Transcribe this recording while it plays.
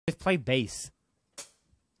play bass.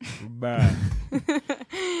 I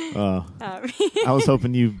was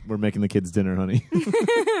hoping you were making the kids dinner, honey.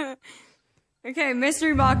 Okay,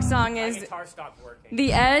 mystery box song is guitar stopped working.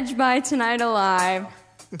 The Edge by Tonight Alive.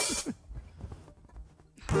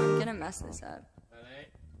 I'm gonna mess this up.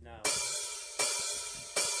 No.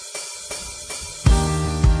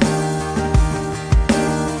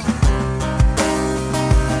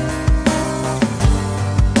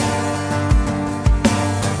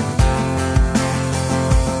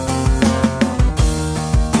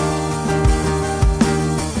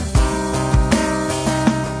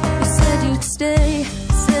 Stay,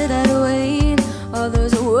 said I'd wait. All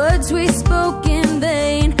those words we spoke in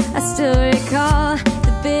vain. I still recall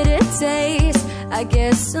the bitter taste. I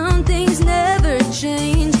guess some things never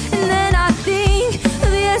change. And then I think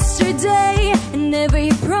of yesterday and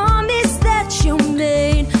every promise that you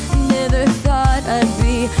made. I never thought I'd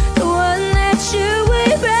be the one that you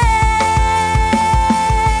would break.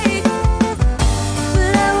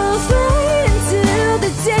 But I will fight until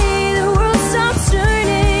the day the world stops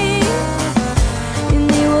turning.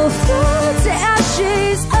 Fall to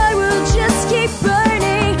ashes, I will just keep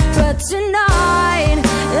burning. But tonight,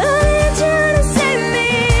 I need you to save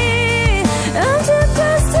me. I'm too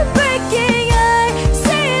close to breaking. I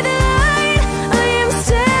say the line. I am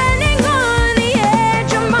standing on the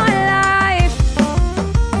edge of my life.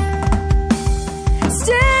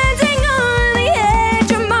 Standing on the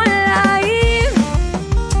edge of my life.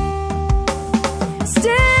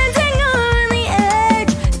 Standing on the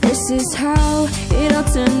edge. This is how it all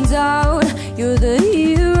turns out. You're the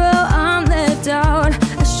hero, I'm left out.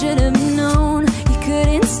 I should have known you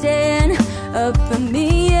couldn't stand up for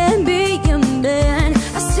me and be a man.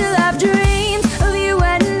 I still have dreams of you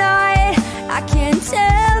at night. I can't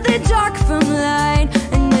tell the dark from light.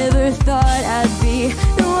 I never thought I'd be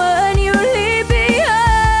the one you leave behind.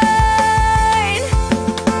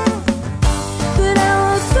 But I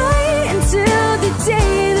will fight until the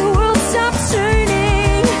day the world stops turning.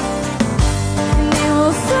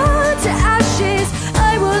 Fall to ashes,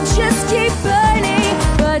 I will just keep burning.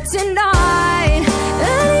 But tonight,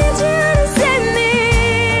 I need you to save me.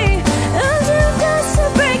 I'm too close to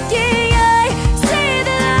breaking. I say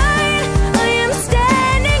the line. I am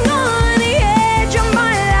standing on the edge of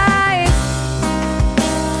my life.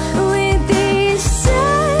 With each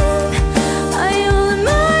step, I hold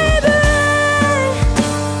my breath.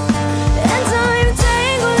 And I'm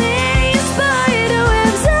tangled in your spider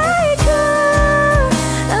webs. I come.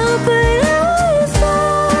 But I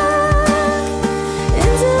fall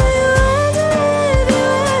into you wonder if you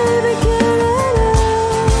ever get enough.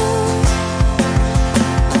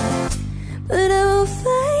 But I will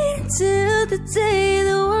fight till the day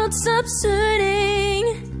the world stops turning.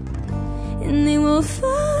 And they will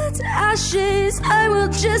fall to ashes. I will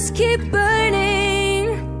just keep burning.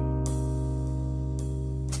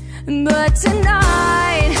 But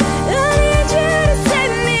tonight, I need you to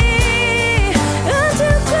save me. I'm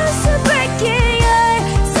too close to breaking. I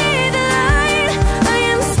say the line. I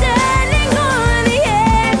am standing on the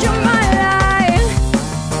edge of my life.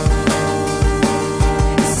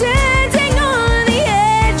 Standing on the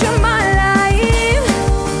edge of my life.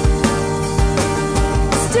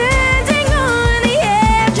 Standing on the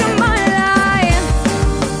edge of my life.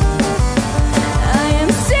 I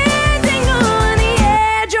am standing on the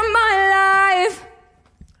edge of my life.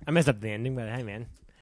 I messed up the ending, but hey.